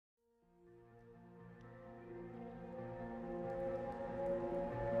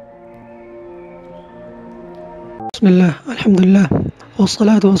बिस्मिल्लाह, अल्हम्दुलिल्लाह,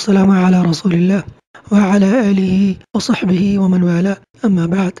 वस्सलातु वस्सलामु अला रसूलिल्लाह व अला आलिहि व सहबिहि व मन वाला, अम्मा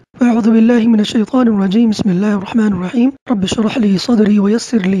बाद। अऊज़ु बिल्लाहि मिनश शैतानिर रजीम, बिस्मिल्लाहिर रहमानिर रहीम। रब्बि इश्रह ली सदरी व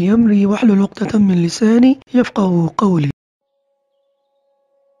यस्सिर ली अमरी वहलुल उक़दतम मिन लिसानी यफ़क़हू क़ौली।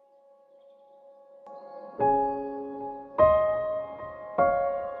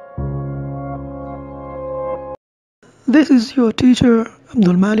 This is your teacher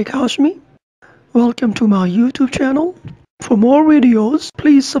Abdul Malik Hashmi. Welcome to my YouTube channel. For more videos,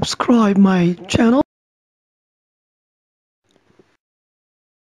 please subscribe my channel.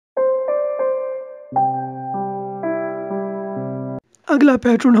 अगला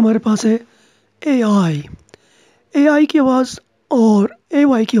पैटर्न हमारे पास है AI। AI की आवाज़ और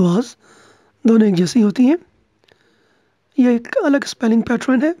AY की आवाज़ दोनों एक जैसी होती हैं। यह एक अलग स्पेलिंग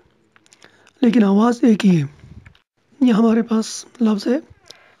पैटर्न है, लेकिन आवाज़ एक ही है। यह हमारे पास लफ्ज़ है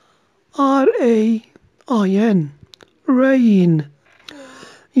RAIN, रेन।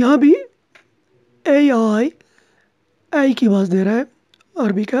 यहाँ भी AI आई की आवाज़ दे रहा है,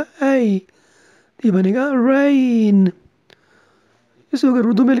 अरबी का आई, ये बनेगा रेन। इसे अगर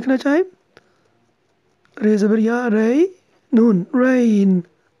उर्दू में लिखना चाहें, रे ज़बर या, रे नून, रेन।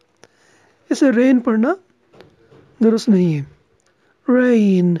 इसे रेन पढ़ना दुरुस्त नहीं है,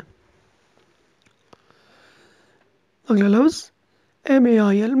 रेन। अगला लफ्ज़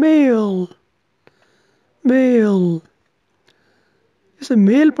MAIL, मेल, मेल। इसे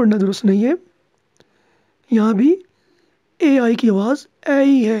मेल पढ़ना दुरुस्त नहीं है। यहाँ भी AI की आवाज़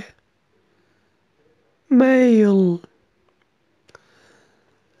आई है, मेल।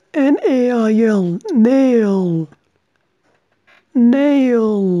 NAIL, nail,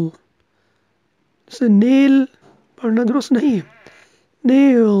 nail. इसे नेल पढ़ना दुरुस्त नहीं है,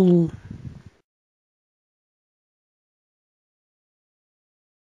 नेल।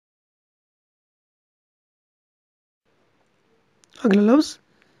 अगला लफ्ज़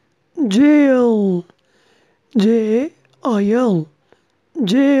जेल, JAIL,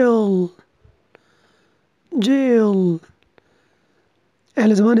 जेल, जेल।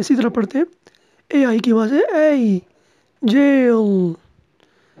 अहले ज़बान इसी तरह पढ़ते हैं। AI की आवाज़ है आई, जेल।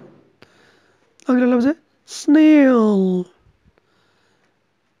 अगला लफ्ज़ है स्नेल,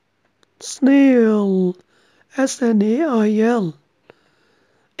 स्नेल, SNAIL।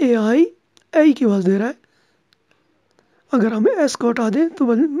 AI आई की आवाज़ दे रहा है। अगर हम एस को हटा दें तो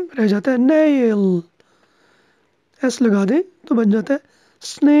रह जाता है नेल, एस लगा दें तो बन जाता है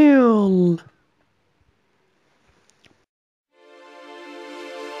स्नेल।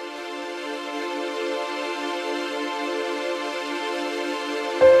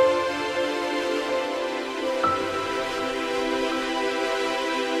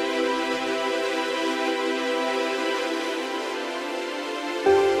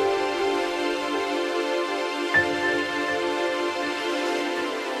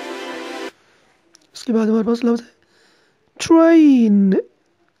 इसके बाद हमारे पास लफ्ज़ है train,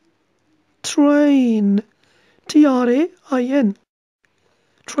 train, TRAIN,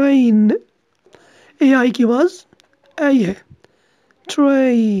 train. AI की आवाज़ आई है,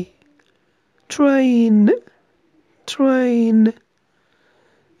 ट्रे, ट्रेन, ट्रेन।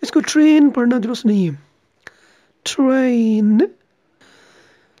 इसको ट्रेन पढ़ना दुरुस्त नहीं है, ट्रेन।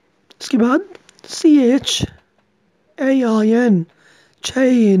 इसके बाद CHAIN,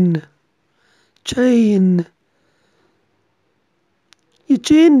 चैन, चैन। ये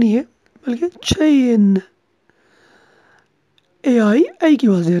चेन नहीं है, बल्कि चैन। AI आई की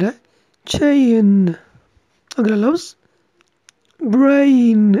आवाज़ दे रहा है, चैन। अगला लफ्ज़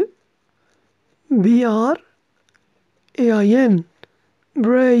ब्रेन, BRAIN,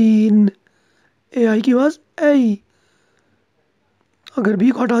 ब्रेन। AI की आवाज़ आई। अगर बी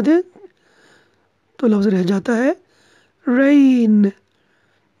को हटा दें तो लफ्ज़ रह जाता है रेन,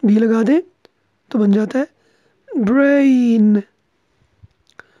 बी लगा दें तो बन जाता है ब्रेन,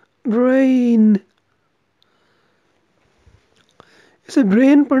 ब्रेन। इसे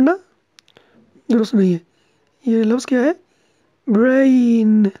ब्रेन पढ़ना दुरुस्त नहीं है। ये लफ्ज़ क्या है,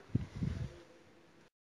 ब्रेन।